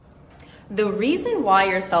The reason why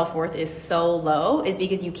your self-worth is so low is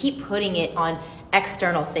because you keep putting it on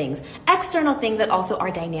external things that also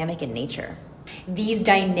are dynamic in nature. These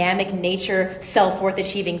dynamic nature self-worth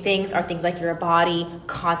achieving things are things like your body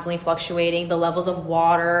constantly fluctuating, the levels of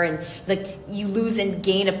water, and like you lose and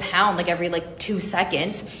gain a pound like every 2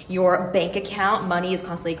 seconds. Your bank account, money is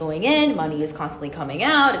constantly going in, money is constantly coming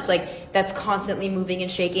out. It's like that's constantly moving and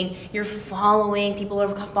shaking. You're following, people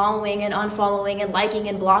are following and unfollowing and liking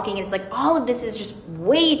and blocking. And it's like all of this is just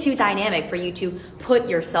way too dynamic for you to put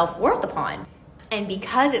your self-worth upon. And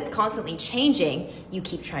because it's constantly changing, you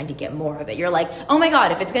keep trying to get more of it. You're like, oh my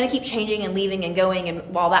God, if it's going to keep changing and leaving and going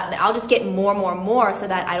and all that, I'll just get more so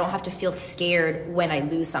that I don't have to feel scared when I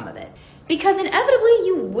lose some of it. Because inevitably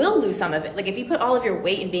you will lose some of it. Like if you put all of your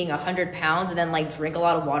weight in being 100 pounds and then drink a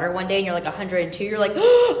lot of water one day and you're 102, you're like,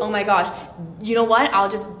 oh my gosh, you know what? I'll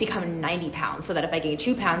just become 90 pounds so that if I gain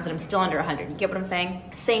 2 pounds and I'm still under 100. You get what I'm saying?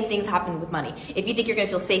 Same things happen with money. If you think you're gonna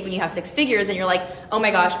feel safe when you have 6 figures, then you're like, oh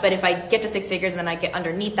my gosh, but if I get to 6 figures and then I get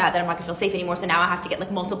underneath that, then I'm not gonna feel safe anymore. So now I have to get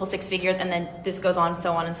multiple 6 figures, and then this goes on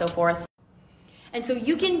and so forth. And so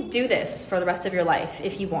you can do this for the rest of your life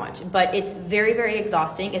if you want, but it's very, very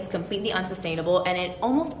exhausting. It's completely unsustainable, and it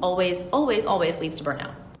almost always leads to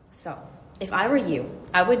burnout. So if I were you,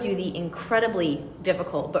 I would do the incredibly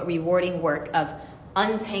difficult but rewarding work of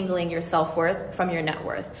untangling your self-worth from your net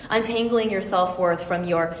worth, untangling your self-worth from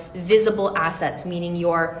your visible assets, meaning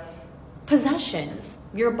your possessions,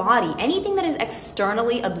 your body, anything that is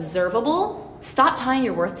externally observable. Stop tying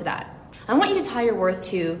your worth to that. I want you to tie your worth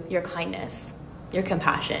to your kindness, your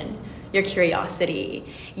compassion, your curiosity,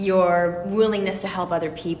 your willingness to help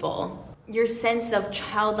other people, your sense of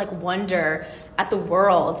childlike wonder at the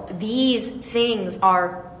world. These things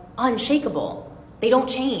are unshakable. They don't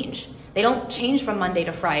change. They don't change from Monday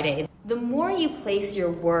to Friday. The more you place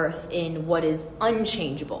your worth in what is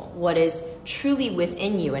unchangeable, what is truly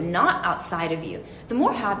within you and not outside of you, the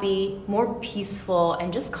more happy, more peaceful,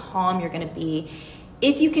 and just calm you're going to be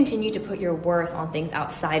if you continue to put your worth on things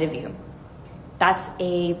outside of you. That's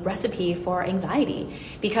a recipe for anxiety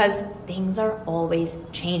because things are always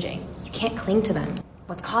changing. You can't cling to them.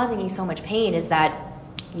 What's causing you so much pain is that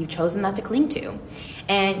you've chosen not to cling to.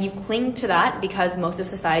 And you've clinged to that because most of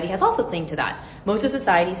society has also clinged to that. Most of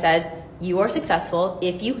society says you are successful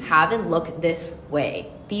if you have and look this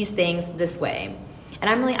way, these things this way. And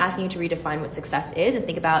I'm really asking you to redefine what success is and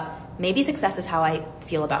think about maybe success is how I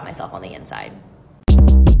feel about myself on the inside.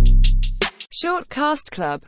 Short Cast Club